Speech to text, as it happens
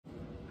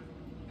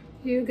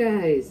You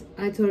guys,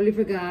 I totally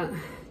forgot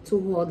to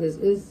hold this.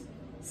 It's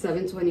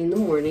 7:20 in the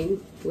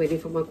morning, waiting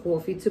for my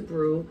coffee to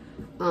brew.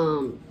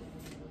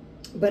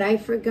 But I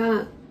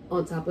forgot,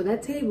 on top of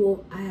that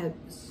table, I have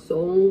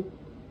so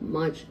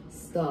much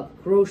stuff,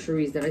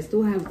 groceries, that I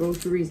still have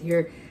groceries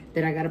here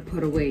that I gotta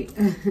put away.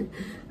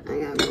 I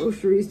got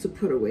groceries to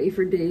put away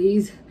for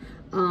days.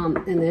 And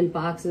then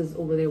boxes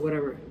over there,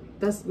 whatever.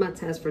 That's my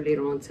task for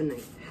later on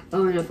tonight.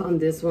 Oh, and I found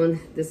this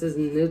one. This is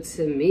new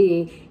to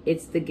me.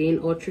 It's the Gain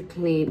Ultra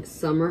Clean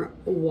Summer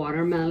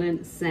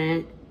Watermelon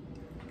Scent.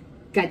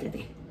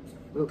 Cállate.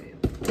 Okay.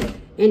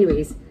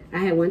 Anyways, I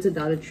had went to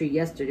Dollar Tree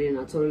yesterday and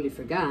I totally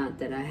forgot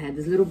that I had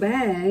this little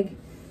bag.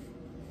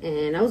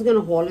 And I was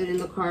gonna haul it in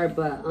the car,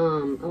 but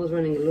I was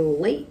running a little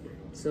late.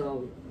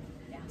 So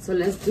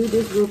let's do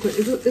this real quick.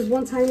 It's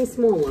one tiny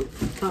small one.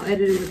 I'll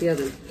edit it with the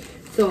other.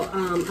 So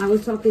I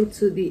was talking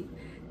to the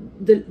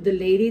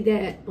lady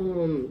that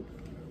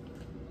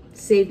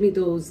saved me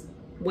those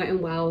Wet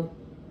n Wild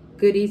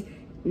goodies.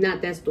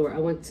 Not that store. I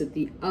went to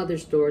the other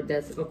store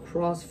that's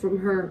across from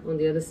her on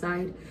the other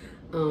side.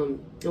 And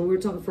we were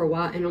talking for a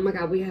while, and oh my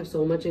god, we have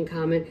so much in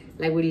common.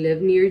 Like, we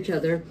live near each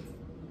other.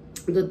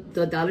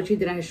 The Dollar Tree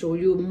that I showed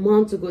you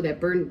months ago that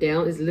burned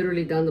down is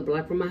literally down the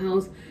block from my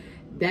house.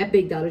 That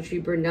big Dollar Tree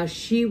burned down.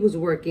 She was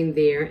working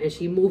there, and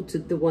she moved to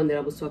the one that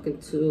I was talking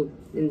to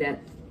in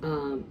that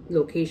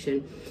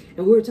location.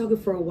 And we were talking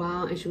for a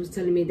while, and she was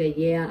telling me that,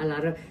 yeah, a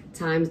lot of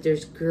times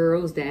there's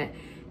girls that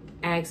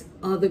ask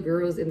other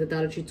girls in the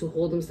Dollar Tree to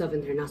hold them stuff,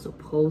 and they're not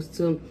supposed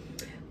to.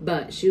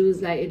 But she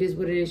was like, it is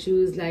what it is. She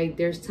was like,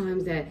 there's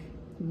times that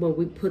when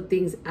we put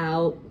things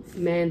out,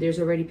 man, there's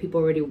already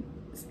people already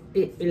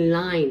in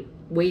line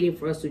waiting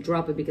for us to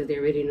drop it because they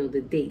already know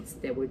the dates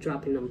that we're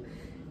dropping them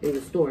in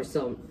the store.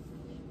 So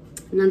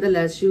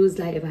nonetheless, she was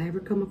like, if I ever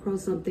come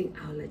across something,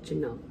 I'll let you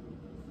know.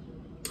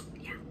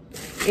 Yeah.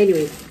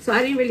 Anyway, so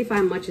I didn't really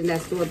find much in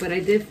that store, but I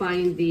did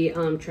find the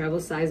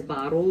travel size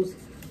bottles.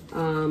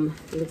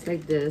 It looks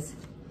like this.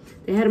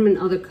 They had them in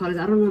other colors.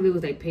 I don't know if it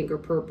was like pink or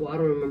purple. I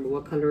don't remember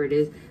what color it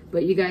is.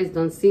 But you guys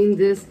done seen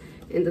this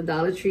in the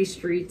Dollar Tree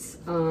streets.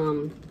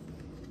 So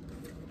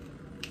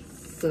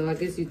I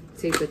guess you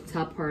take the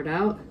top part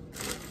out.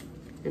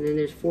 And then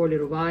there's 4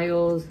 little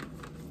vials.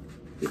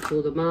 You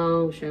pull them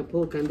out.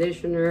 Shampoo,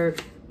 conditioner,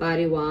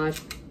 body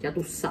wash. Ya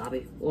tu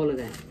sabe. All of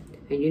that.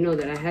 And you know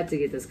that I had to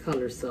get this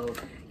color. So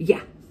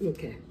yeah.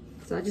 Okay.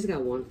 So I just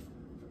got one.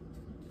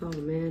 Oh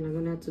man, I'm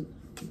going to have to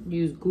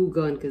use glue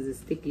gun because it's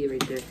sticky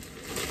right there.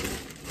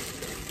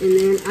 And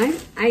then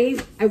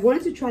I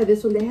wanted to try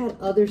this one. They had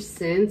other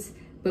scents,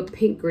 but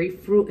pink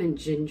grapefruit and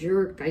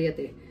ginger.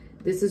 Cállate.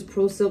 This is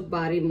Pro Silk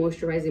Body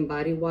Moisturizing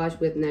Body Wash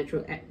with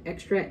natural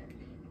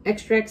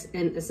extracts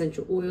and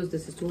essential oils.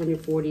 This is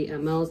 240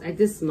 mls. I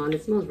did smell it.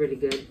 It smells really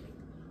good.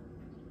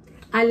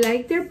 I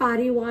like their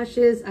body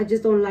washes. I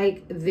just don't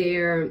like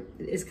their,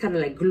 it's kind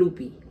of like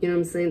gloopy. You know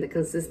what I'm saying? The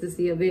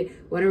consistency of it,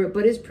 whatever.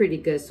 But it's pretty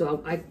good.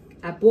 So I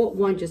bought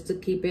one just to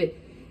keep it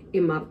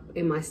in my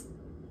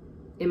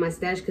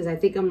stash because I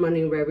think I'm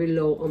running very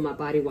low on my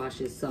body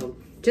washes. So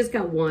just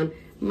got one.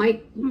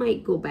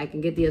 Might go back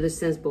and get the other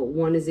scents, but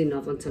one is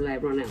enough until I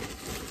run out.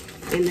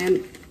 And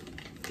then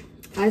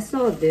I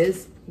saw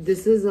this.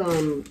 This is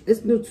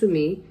it's new to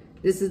me.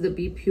 This is the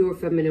Be Pure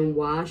Feminine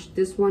Wash.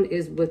 This one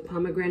is with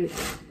pomegranate.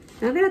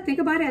 Now that I think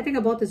about it, I think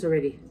I bought this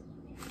already.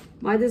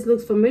 Why this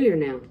looks familiar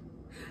now?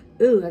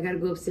 Ooh, I gotta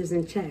go upstairs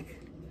and check.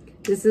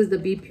 This is the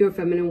Be Pure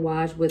Feminine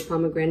Wash with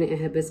pomegranate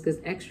and hibiscus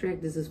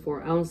extract. This is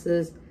 4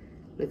 ounces.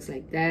 Looks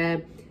like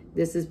that.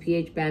 This is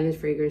pH balanced,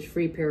 fragrance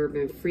free,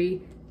 paraben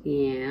free.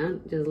 Yeah,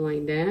 just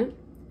like that.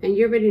 And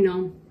you already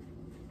know.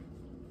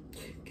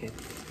 Okay.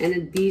 And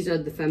then these are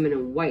the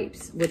feminine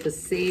wipes with the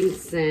same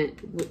scent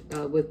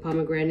with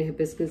pomegranate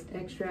hibiscus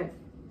extract.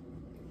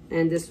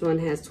 And this one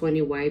has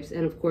 20 wipes.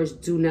 And of course,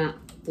 do not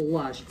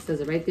blush. It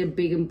says it right there,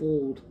 big and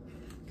bold.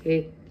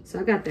 Okay, so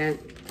I got that.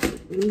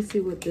 Let me see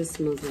what this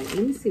smells like.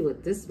 Let me see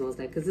what this smells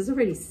like because it's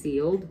already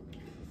sealed.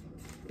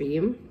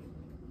 Bam.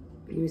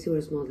 Let me see what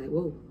it smells like.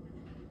 Whoa.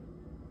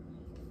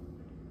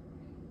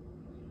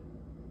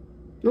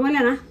 No huele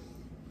a nada.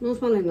 No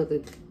smell like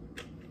nothing.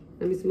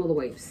 Let me smell the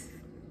wipes.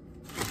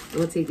 I'm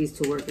gonna take these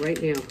to work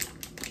right now.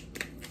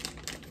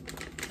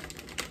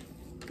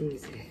 Let me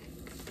see.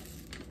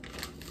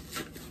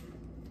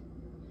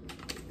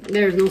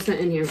 There's no scent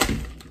in here.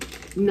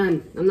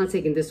 None. I'm not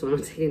taking this one.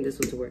 I'm taking this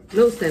one to work.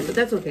 No scent, but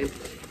that's okay.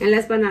 And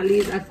last but not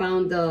least, I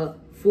found the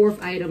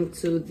 4th item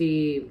to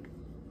the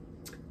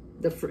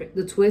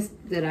twist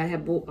that I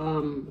have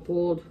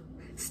pulled.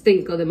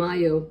 Cinco de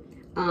Mayo.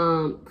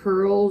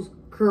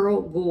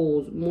 Curl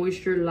Gold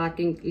Moisture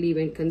Locking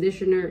Leave-In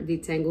Conditioner.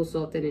 Detangle,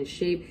 Soften, and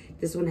Shape.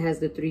 This one has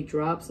the 3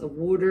 drops of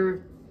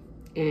water.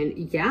 And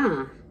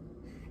yeah.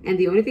 And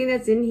the only thing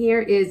that's in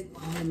here is,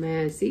 oh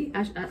man, see?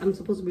 I'm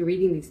supposed to be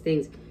reading these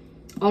things.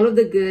 All of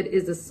the good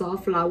is the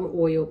soft flour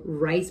oil,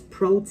 rice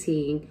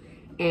protein,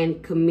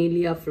 and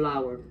camellia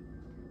flour.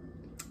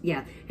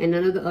 Yeah, and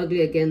none of the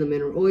ugly, again, the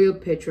mineral oil,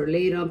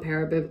 petrolatum,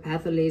 paraben,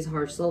 phthalates,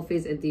 harsh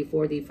sulfates, and D4,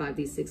 D5,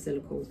 D6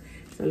 silicones.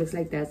 So it looks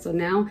like that. So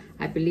now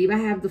I believe I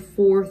have the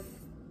 4th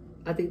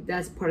I think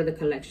that's part of the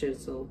collection.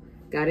 So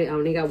got it. I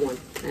only got one.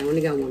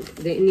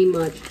 Didn't need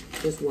much,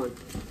 just one.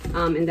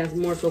 And that's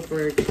more so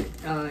for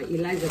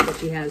Eliza, because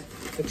she has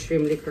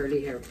extremely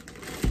curly hair.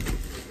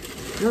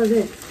 That was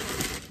it.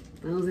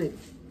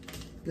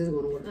 This is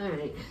gonna work. All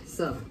right,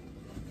 so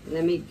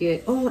let me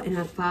get, oh, and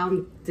I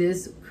found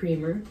this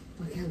creamer.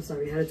 Okay, I'm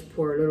sorry, I had to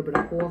pour a little bit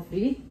of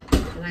coffee,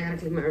 and I gotta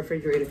clean my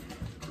refrigerator.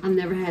 I've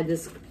never had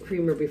this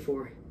creamer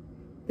before.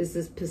 This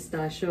is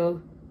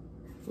pistachio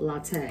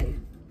latte.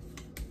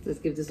 Let's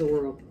give this a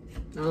whirl.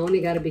 I only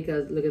got it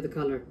because look at the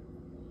color.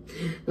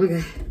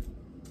 Okay.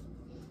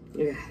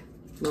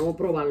 Vamos a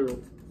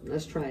probarlo.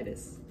 Let's try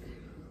this.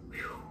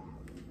 Whew.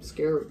 I'm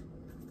scared.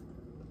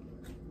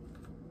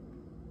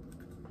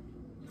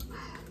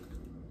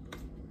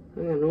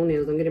 I got no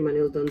nails. I'm getting my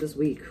nails done this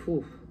week.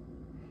 Whew.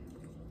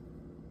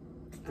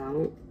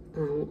 Out.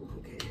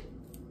 Okay.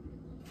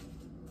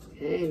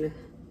 Okay.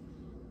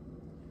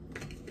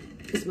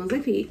 It smells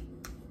like feet.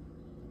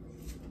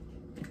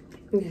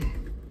 Okay.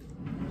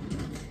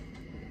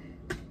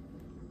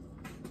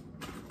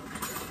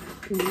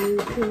 You can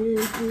do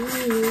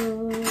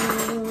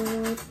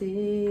all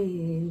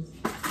things,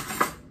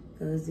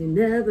 'cause you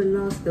never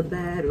lost the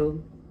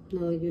battle.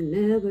 No, you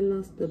never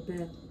lost the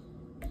battle.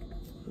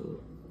 Oh.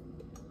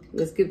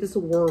 Let's give this a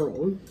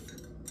whirl.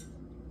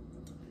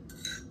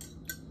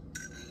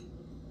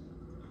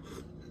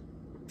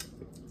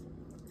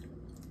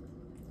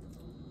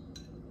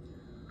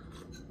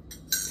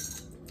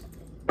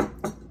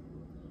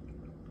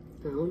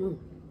 I don't know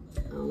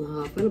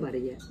how I feel about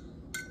it yet.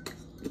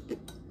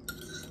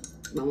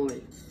 Vamos a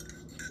ver.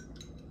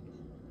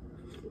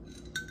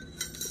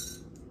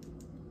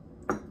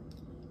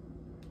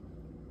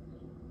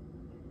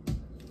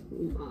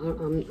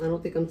 I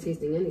don't think I'm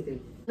tasting anything.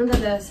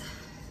 Nonetheless,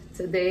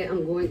 today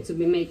I'm going to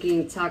be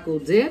making taco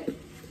dip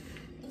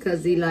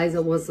because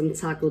Eliza wants some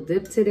taco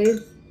dip today.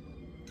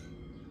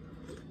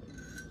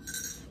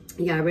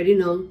 You already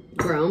know,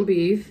 ground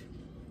beef,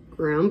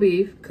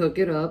 cook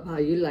it up how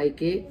you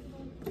like it.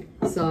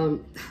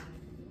 Some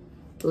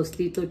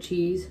tostito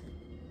cheese,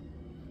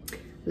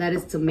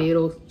 lettuce,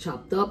 tomatoes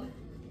chopped up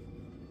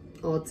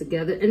all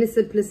together, and it's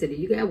simplicity.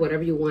 You can add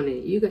whatever you want in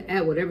it. You can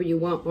add whatever you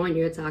want on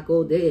your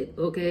taco dip,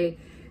 okay?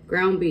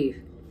 Ground beef,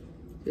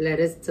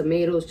 lettuce,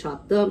 tomatoes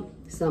chopped up,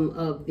 some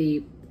of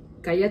the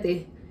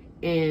cayete,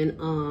 and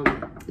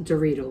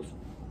Doritos.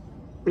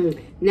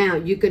 Now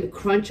you can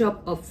crunch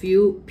up a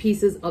few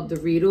pieces of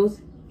Doritos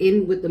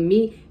in with the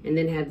meat, and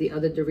then have the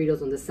other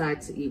Doritos on the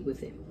side to eat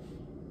with it.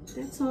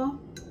 That's all.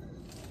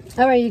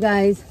 All right, you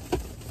guys,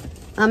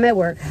 I'm at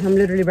work. I'm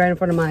literally right in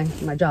front of my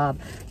job.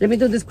 Let me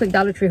do this quick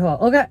Dollar Tree haul.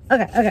 Okay.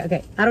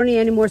 I don't need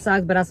any more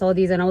socks, but I saw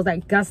these and I was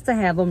like, guts to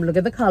have them. Look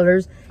at the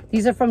colors.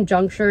 These are from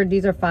Juncture.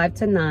 These are 5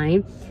 to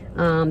 9.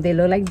 They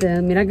look like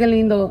this. Mira que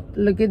lindo.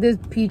 Look at this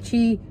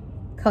peachy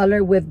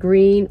color with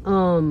green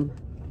palm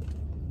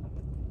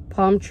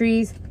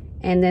trees,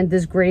 and then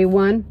this gray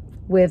one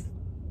with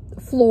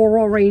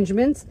floral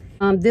arrangements.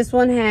 This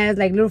one has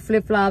like little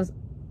flip-flops,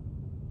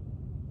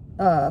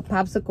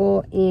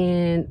 popsicle,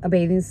 and a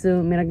bathing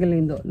suit. Mira que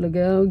lindo. Look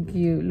at how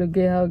cute. Look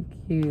at how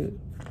cute.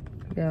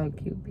 Look at how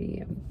cute,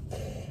 baby.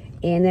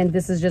 And then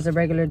this is just a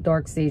regular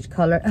dark sage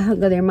color.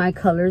 They're my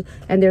colors,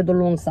 and they're the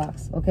long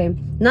socks, okay?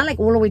 Not like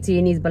all the way to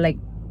your knees, but like,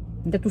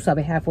 ya tú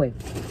sabes, halfway.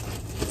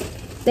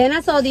 Then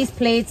I saw these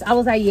plates. I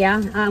was like,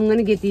 yeah, I'm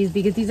gonna get these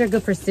because these are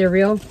good for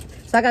cereal.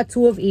 So I got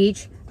 2 of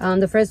each.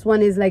 The first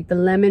one is like the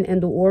lemon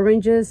and the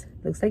oranges.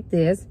 Looks like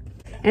this.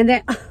 And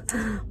then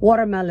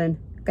watermelon.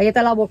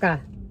 Cállate la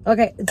boca.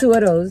 Okay, 2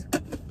 of those.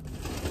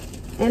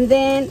 And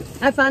then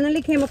I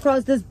finally came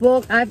across this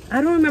book. I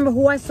don't remember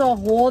who I saw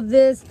haul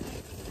this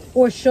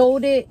or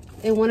showed it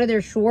in one of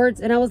their shorts.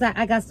 And I was like,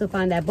 I got to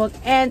find that book.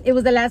 And it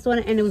was the last one,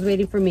 and it was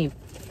waiting for me.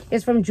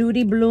 It's from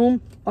Judy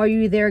Blume. Are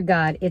You There,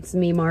 God? It's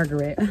Me,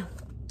 Margaret.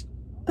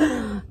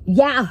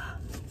 Yeah.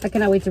 I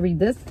cannot wait to read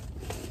this.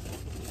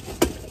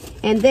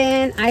 And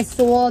then I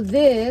saw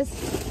this.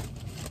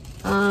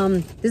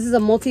 This is a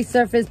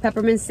multi-surface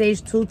peppermint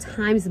sage 2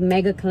 times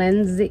mega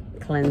cleaning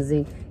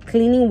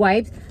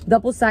wipes,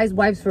 double-sized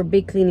wipes for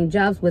big cleaning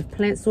jobs with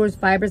plant source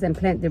fibers and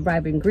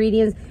plant-derived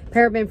ingredients,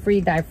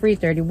 paraben-free, dye-free,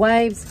 30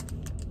 wipes.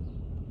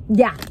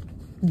 Yeah,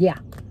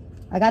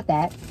 I got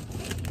that.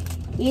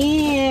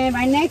 And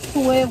right next to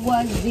it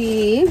was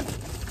the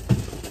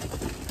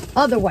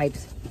other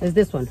wipes. Is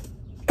this one,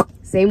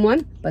 same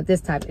one, but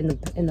this type in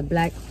the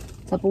black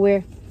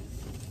Tupperware.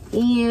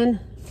 And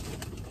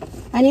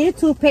I needed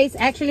toothpaste,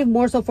 actually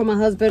more so for my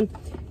husband,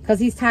 because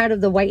he's tired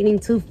of the whitening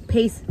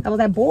toothpaste. I was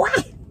like, boy,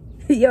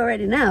 you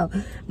already know.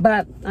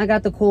 But I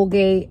got the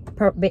Colgate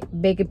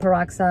baking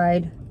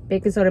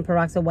soda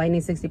peroxide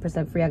whitening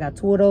 60% free. I got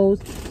 2 of those.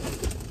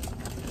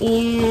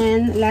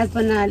 And last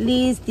but not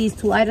least, these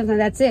 2 items, and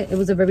that's it. It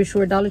was a very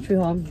short Dollar Tree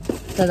haul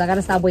because I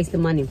gotta stop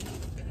wasting money.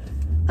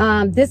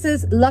 This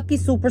is Lucky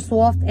Super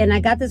Soft, and I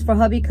got this for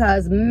hubby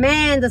because,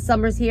 man, the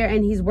summer's here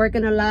and he's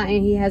working a lot,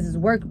 and he has his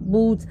work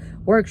boots,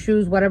 work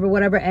shoes,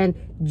 whatever, and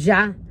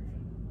ya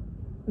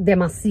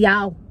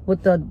demasiado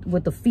with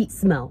the feet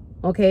smell,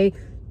 okay?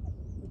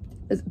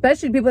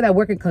 especially people that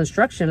work in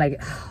construction. Like,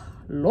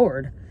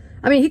 Lord.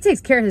 I mean, he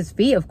takes care of his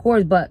feet, of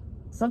course, but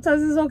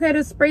sometimes it's okay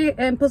to spray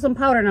and put some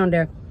powder down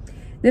there.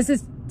 This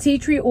is tea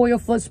tree oil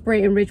foot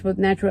spray enriched with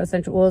natural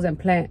essential oils and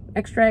plant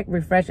extract.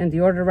 Refresh and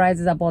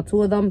deodorizes. I bought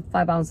 2 of them,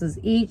 5 ounces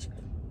each.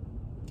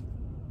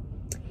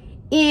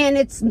 And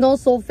it's no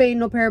sulfate,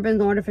 no parabens,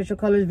 no artificial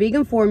colors,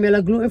 vegan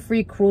formula,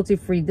 gluten-free,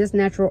 cruelty-free. This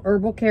natural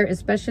herbal care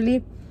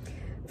especially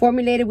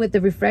formulated with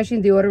the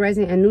refreshing,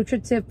 deodorizing, and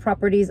nutritive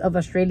properties of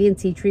Australian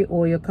tea tree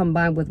oil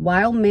combined with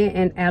wild mint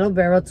and aloe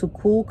vera to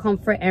cool,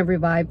 comfort, and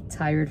revive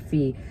tired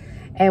feet.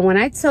 And when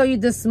I tell you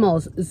this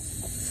smells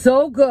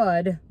so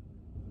good,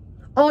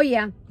 oh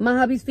yeah, my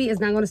hubby's feet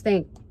is not going to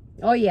stink.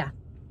 Oh yeah.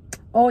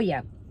 Oh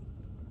yeah.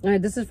 All right,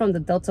 this is from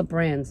the Delta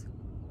brands.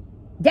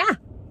 Yeah.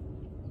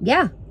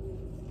 Yeah.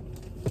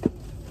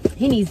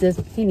 He needs this.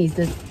 He needs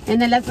this.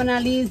 And then last but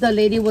not least, the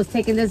lady was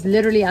taking this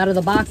literally out of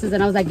the boxes.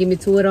 And I was like, give me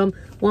 2 of them.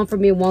 1 for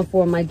me and 1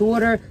 for my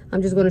daughter.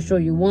 I'm just going to show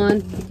you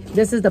one.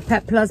 This is the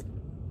Pets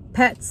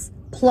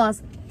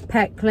Plus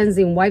Pet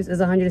Cleansing Wipes. There's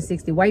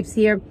 160 wipes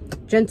here.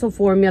 Gentle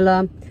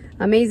formula.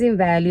 Amazing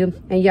value.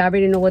 And you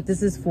already know what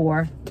this is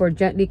for. For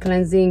gently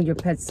cleansing your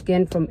pet's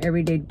skin from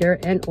everyday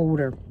dirt and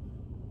odor.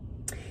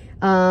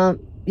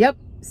 Yep.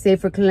 Safe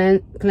for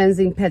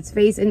cleansing pet's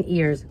face and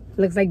ears.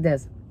 Looks like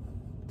this.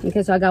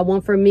 Okay, so I got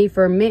 1 for me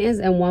for Mittens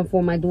and 1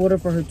 for my daughter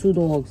for her 2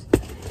 dogs.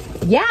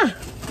 Yeah.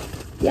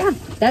 Yeah,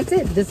 that's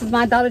it. This is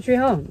my Dollar Tree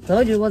haul.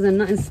 Told you it wasn't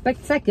nothing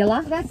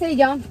spectacular. That's it,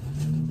 y'all.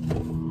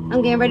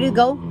 I'm getting ready to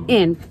go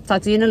in.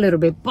 Talk to you in a little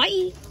bit.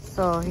 Bye.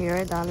 So here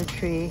at Dollar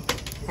Tree,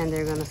 and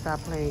they're going to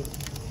stop playing.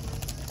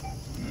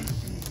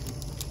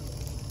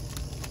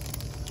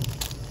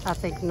 I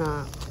think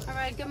not. All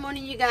right, good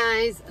morning, you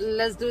guys.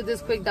 Let's do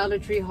this quick Dollar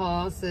Tree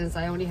haul since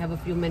I only have a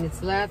few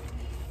minutes left.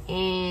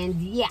 And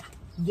yeah.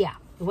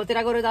 What did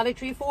I go to Dollar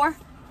Tree for?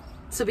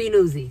 To be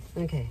nosy.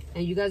 Okay,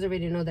 and you guys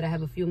already know that I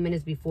have a few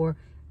minutes before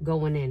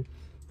going in.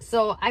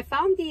 So I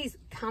found these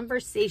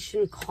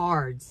conversation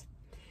cards.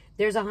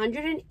 There's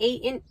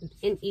 108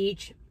 in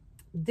each.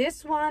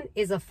 This one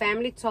is a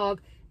family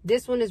talk.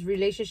 This one is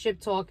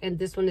relationship talk. And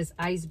this one is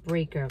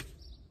icebreaker.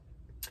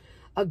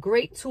 A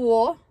great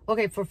tool.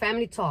 Okay, for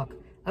family talk.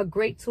 A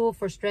great tool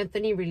for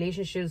strengthening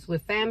relationships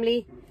with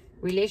family.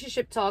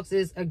 Relationship talks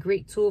is a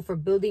great tool for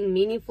building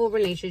meaningful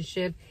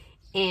relationships.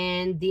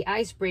 And the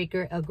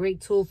icebreaker, a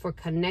great tool for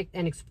connect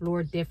and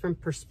explore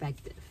different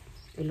perspectives.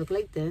 They look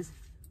like this.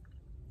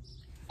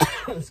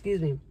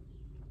 Excuse me.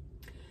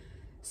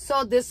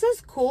 So this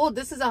is cool.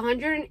 This is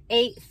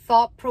 108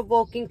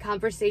 thought-provoking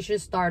conversation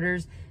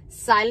starters.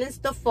 Silence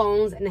the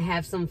phones and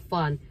have some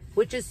fun,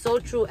 which is so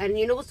true. And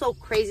you know what's so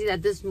crazy?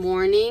 That this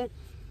morning,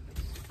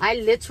 I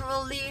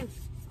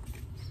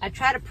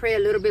tried to pray a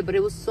little bit, but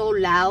it was so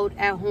loud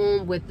at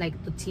home with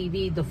like the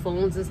TV, the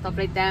phones and stuff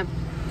like that.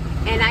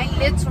 And I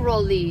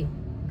literally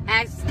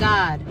asked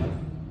God,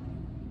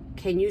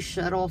 can you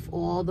shut off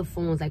all the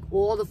phones, like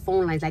all the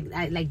phone lines,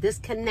 like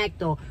disconnect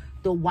the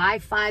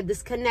Wi-Fi,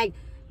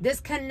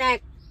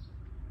 disconnect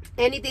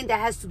anything that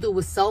has to do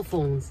with cell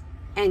phones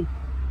and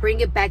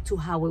bring it back to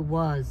how it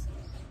was,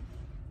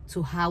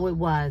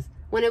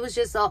 when it was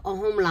just a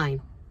home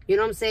line. You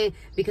know what I'm saying?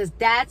 Because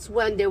that's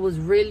when there was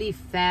really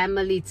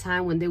family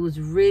time, when there was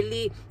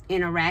really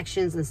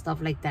interactions and stuff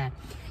like that.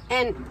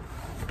 And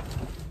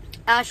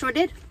I sure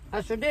did.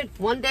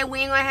 One day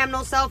we ain't gonna have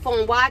no cell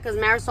phone. Why? Because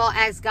Marisol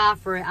asked God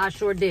for it. I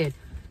sure did.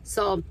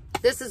 So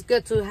this is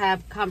good to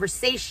have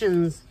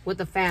conversations with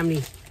the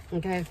family.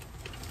 Okay.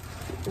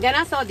 Then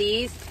I saw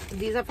these.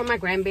 These are for my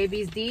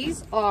grandbabies.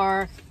 These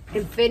are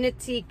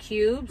infinity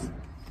cubes.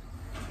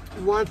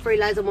 1 for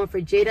Eliza, 1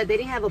 for Jada. They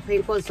didn't have a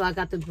pink one, so I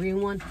got the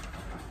green one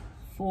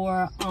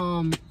for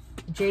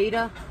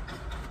Jada.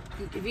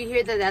 If you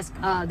hear that, that's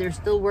they're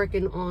still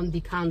working on the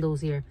condos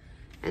here,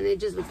 and it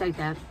just looks like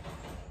that.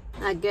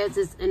 I guess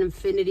it's an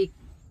infinity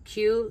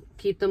cube.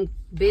 Keep them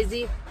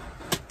busy.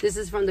 This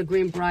is from the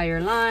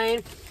Greenbrier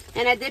line.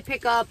 And I did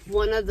pick up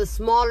one of the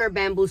smaller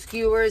bamboo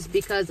skewers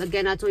because,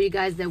 again, I told you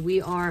guys that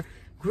we are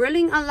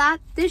grilling a lot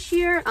this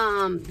year.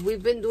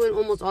 We've been doing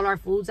almost all our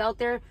foods out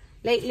there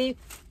lately.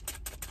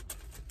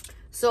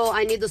 So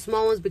I need the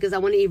small ones because I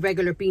want to eat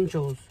regular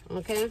pinchos.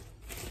 Okay.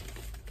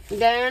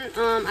 Then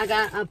I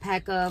got a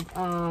pack of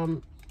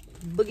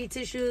boogie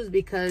tissues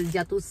because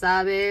ya tu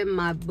sabe,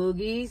 my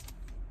boogies,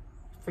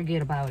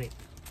 forget about it.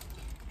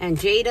 And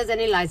Jada's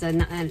and Eliza,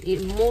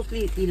 and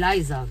mostly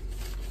Eliza.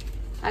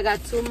 I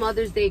got 2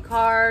 Mother's Day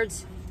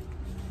cards.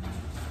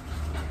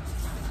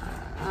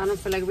 I don't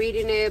feel like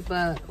reading it,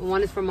 but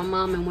one is for my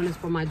mom and one is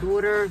for my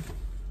daughter.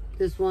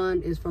 This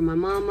one is for my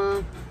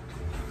mama.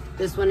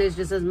 This one is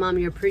just says, Mom,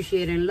 you're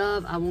appreciated and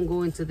loved. I won't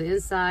go into the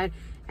inside.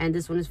 And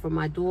this one is for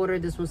my daughter.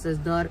 This one says,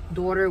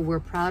 daughter, we're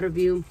proud of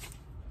you.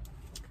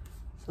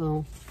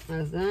 So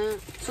that's that.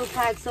 2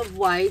 packs of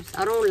wipes.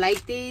 I don't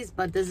like these,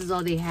 but this is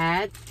all they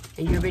had.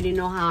 And you already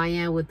know how I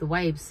am with the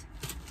wipes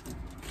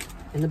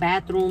in the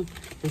bathroom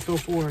and so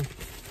forth.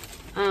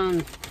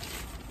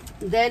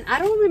 Then I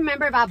don't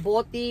remember if I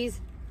bought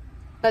these,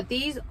 but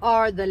these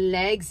are the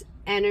legs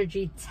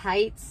Energy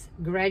Tights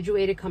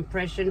Graduated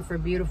Compression for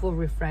beautiful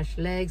refreshed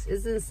legs.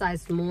 It's in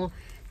size small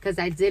because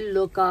I did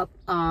look up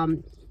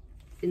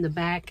in the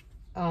back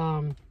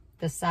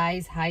the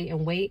size, height,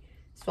 and weight.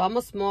 So I'm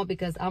a small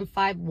because I'm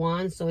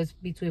 5'1", so it's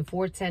between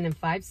 4'10" and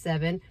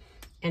 5'7",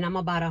 and I'm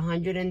about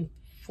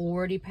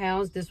 140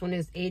 pounds. This one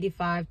is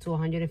 85 to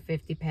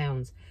 150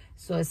 pounds.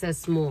 So it says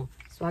small.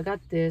 So I got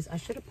this. I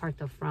should have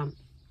parked up front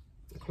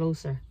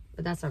closer,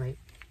 but that's all right.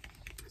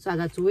 So I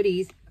got 2 of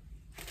these.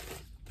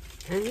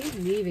 And he's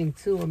leaving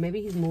too, or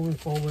maybe he's moving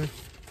forward.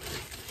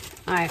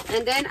 All right,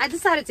 and then I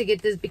decided to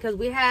get this because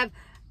we have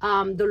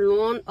the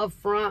lawn up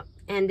front,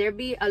 and there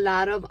be a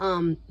lot of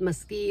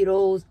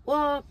mosquitoes.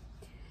 Well,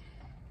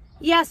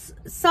 yes,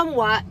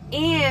 somewhat.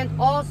 And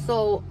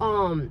also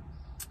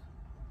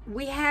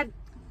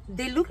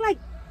they look like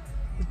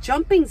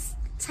jumping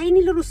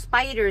tiny little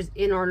spiders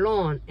in our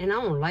lawn, and I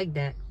don't like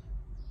that.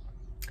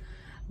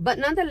 But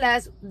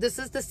nonetheless, this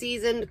is the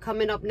season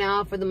coming up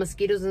now for the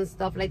mosquitoes and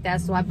stuff like that.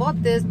 So I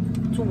bought this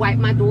to wipe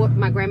my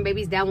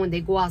grandbabies down when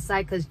they go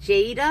outside, because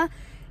Jada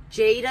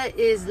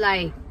is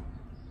like,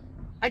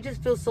 I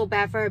just feel so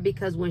bad for her,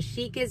 because when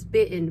she gets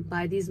bitten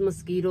by these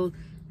mosquitoes,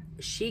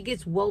 she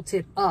gets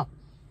welted up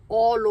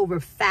all over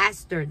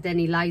faster than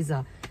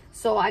Eliza.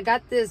 So I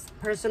got this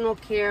personal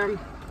care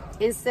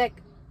insect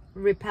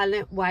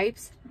repellent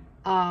wipes.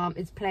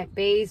 It's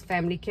plant-based,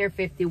 family care,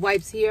 50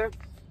 wipes here.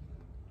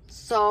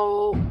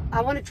 So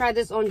I want to try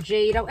this on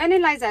Jada and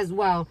Eliza as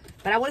well,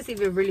 but I want to see if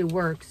it really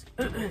works.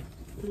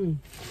 And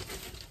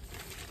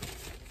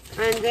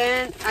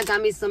then I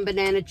got me some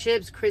banana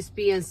chips,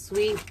 crispy and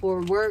sweet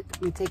for work.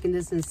 I'm taking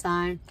this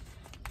inside.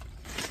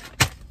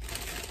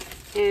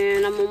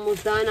 And I'm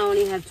almost done. I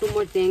only have 2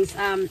 more things.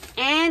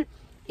 And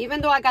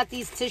even though I got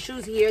these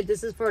tissues here,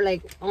 this is for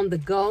like on the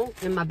go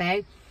in my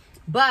bag.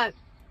 But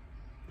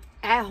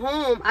at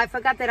home, I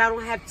forgot that I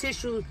don't have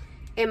tissues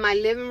in my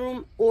living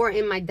room or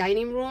in my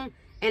dining room,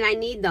 and I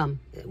need them.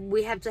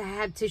 We have to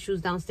have tissues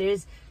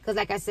downstairs because,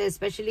 like I said,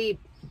 especially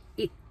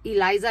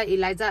Eliza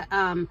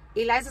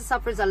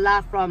suffers a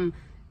lot from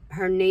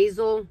her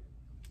nasal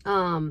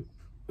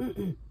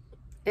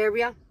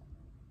area,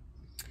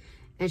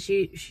 and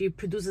she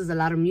produces a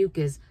lot of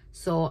mucus.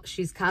 So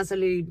she's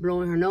constantly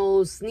blowing her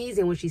nose,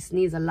 sneezing. When she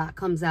sneezes, a lot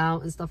comes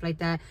out and stuff like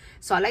that.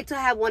 So I like to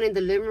have one in the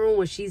living room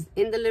when she's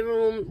in the living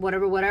room,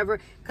 whatever,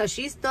 because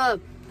she's the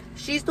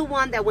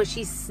one that when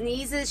she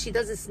sneezes, she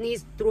doesn't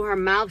sneeze through her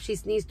mouth, she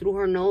sneezes through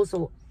her nose,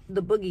 so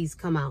the boogies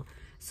come out.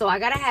 So I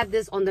gotta have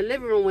this on the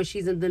living room when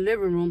she's in the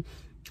living room.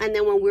 And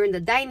then when we're in the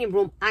dining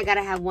room, I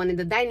gotta have one in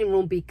the dining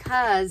room,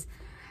 because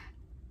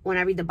when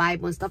I read the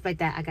Bible and stuff like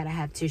that, I gotta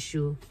have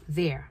tissue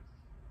there.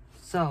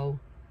 So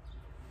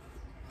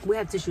we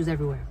have tissues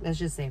everywhere, let's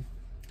just say.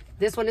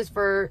 This one is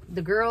for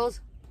the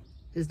girls,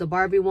 this is the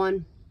Barbie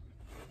one.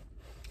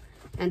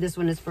 And this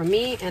one is for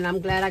me, and I'm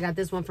glad I got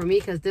this one for me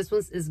because this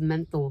one is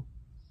menthol.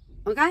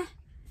 Okay?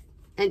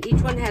 And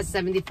each one has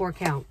 74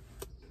 count.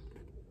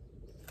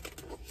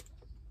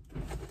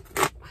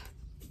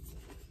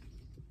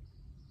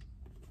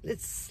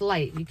 It's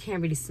slight. You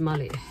can't really smell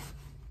it.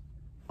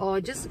 Oh,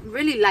 just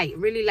really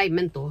light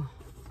menthol.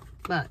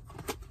 But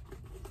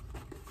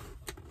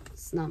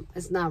it's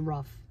not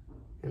rough.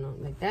 You know,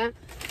 like that.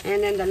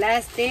 And then the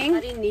last thing,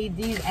 I didn't need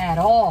these at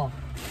all.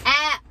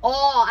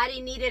 I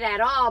didn't need it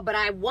at all, but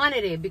I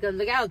wanted it because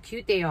look at how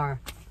cute they are.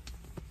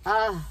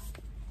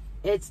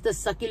 It's the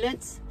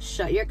succulents,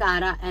 shut your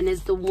cara, and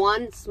it's the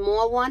one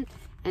small one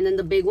and then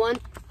the big one.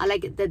 I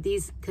like it that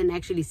these can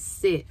actually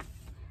sit.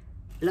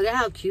 Look at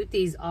how cute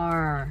these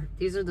are.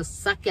 These are the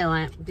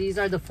succulent. These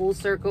are the full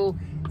circle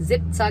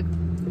zip tuck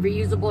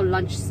reusable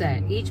lunch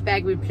set. Each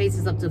bag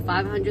replaces up to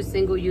 500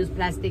 single-use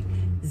plastic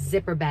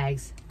zipper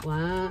bags.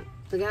 What?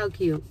 Look at how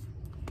cute.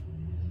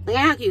 Look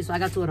at how cute. So I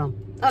got 2 of them.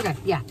 Okay,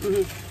 yeah.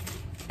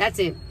 That's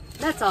it.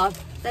 That's all.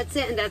 That's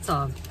it, and that's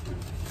all.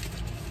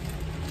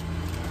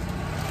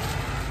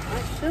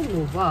 I should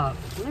move up.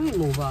 Let me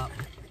move up.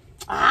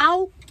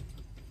 Ow!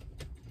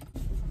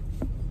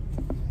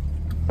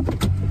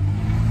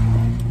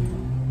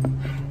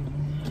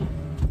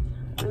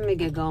 Let me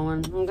get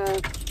going,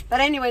 okay? But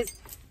anyways,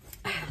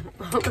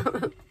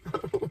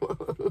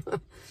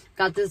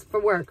 got this for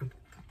work.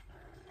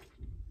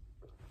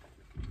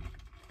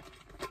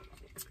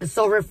 It's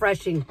so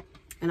refreshing.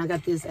 And I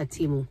got this at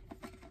Temu.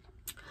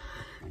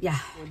 Yeah,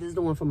 this is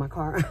the one for my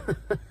car.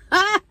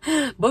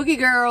 Boogie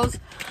girls.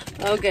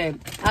 Okay,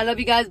 I love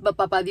you guys, but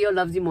Papa Dio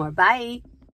loves you more. Bye.